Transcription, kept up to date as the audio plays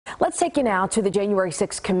Let's take you now to the January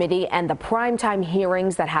 6th committee and the primetime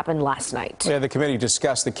hearings that happened last night. Yeah, the committee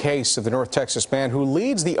discussed the case of the North Texas man who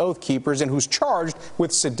leads the Oath Keepers and who's charged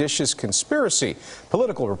with seditious conspiracy.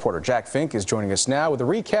 Political reporter Jack Fink is joining us now with a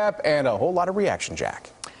recap and a whole lot of reaction,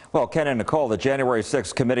 Jack. Well, Ken and Nicole, the January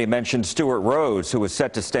 6th committee mentioned Stewart Rhodes, who was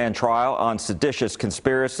set to stand trial on seditious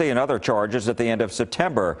conspiracy and other charges at the end of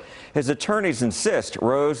September. His attorneys insist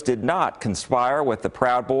Rhodes did not conspire with the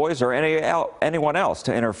Proud Boys or anyone else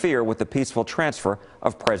to interfere with the peaceful transfer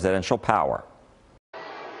of presidential power.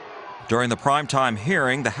 During the primetime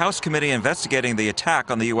hearing, the House committee investigating the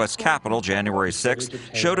attack on the U.S. Capitol January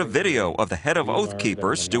 6th showed a video of the head of Oath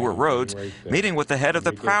Keepers, Stewart Rhodes, meeting with the head of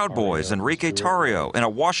the Proud Boys, Enrique Tarrio, in a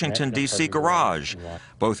Washington, D.C. garage.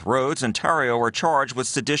 Both Rhodes and Tarrio are charged with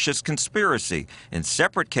seditious conspiracy in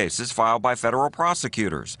separate cases filed by federal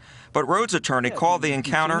prosecutors. But Rhodes' attorney called the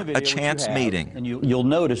encounter a chance meeting. And you'll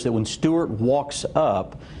notice that when Stewart walks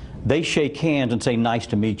up, they shake hands and say, "Nice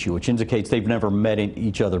to meet you," which indicates they've never met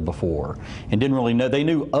each other before and didn't really know. They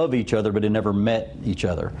knew of each other, but had never met each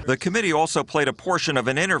other. The committee also played a portion of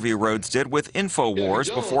an interview Rhodes did with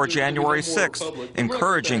InfoWars before January 6th,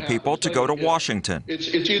 encouraging people to go to Washington.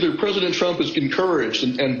 It's either President Trump is encouraged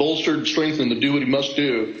and bolstered, strengthened to do what he must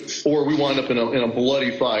do, or we wind up in a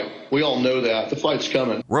bloody fight. We all know that. The fight's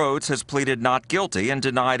coming. Rhodes has pleaded not guilty and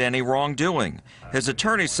denied any wrongdoing. His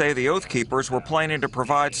attorneys say the Oath Keepers were planning to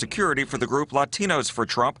provide security for the group Latinos for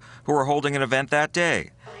Trump, who were holding an event that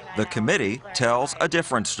day. The committee tells a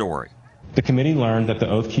different story. The committee learned that the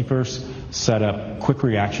Oath Keepers set up quick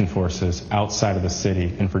reaction forces outside of the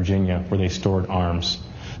city in Virginia where they stored arms.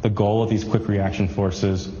 The goal of these quick reaction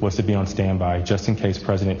forces was to be on standby just in case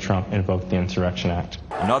President Trump invoked the Insurrection Act.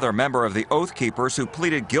 Another member of the Oath Keepers who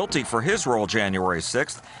pleaded guilty for his role January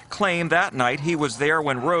 6th claimed that night he was there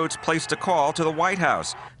when Rhodes placed a call to the White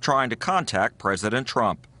House trying to contact President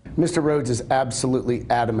Trump. Mr. Rhodes is absolutely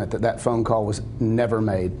adamant that that phone call was never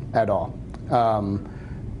made at all.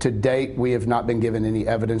 To date, we have not been given any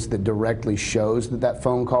evidence that directly shows that that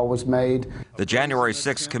phone call was made. The January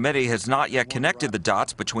 6th committee has not yet connected the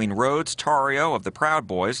dots between Rhodes, Tarrio of the Proud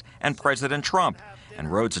Boys, and President Trump.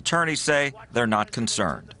 And Rhodes' attorneys say they're not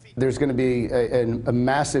concerned. There's going to be a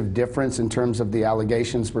massive difference in terms of the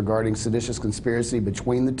allegations regarding seditious conspiracy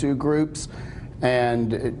between the two groups.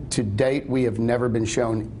 And to date, we have never been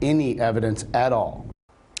shown any evidence at all.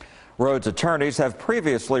 Rhodes' attorneys have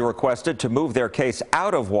previously requested to move their case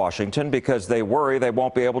out of Washington because they worry they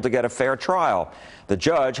won't be able to get a fair trial. The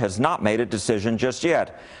judge has not made a decision just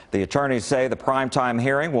yet. The attorneys say the primetime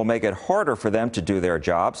hearing will make it harder for them to do their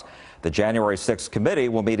jobs. The January 6th committee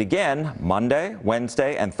will meet again Monday,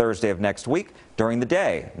 Wednesday, and Thursday of next week during the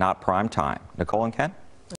day, not prime time. Nicole and Ken?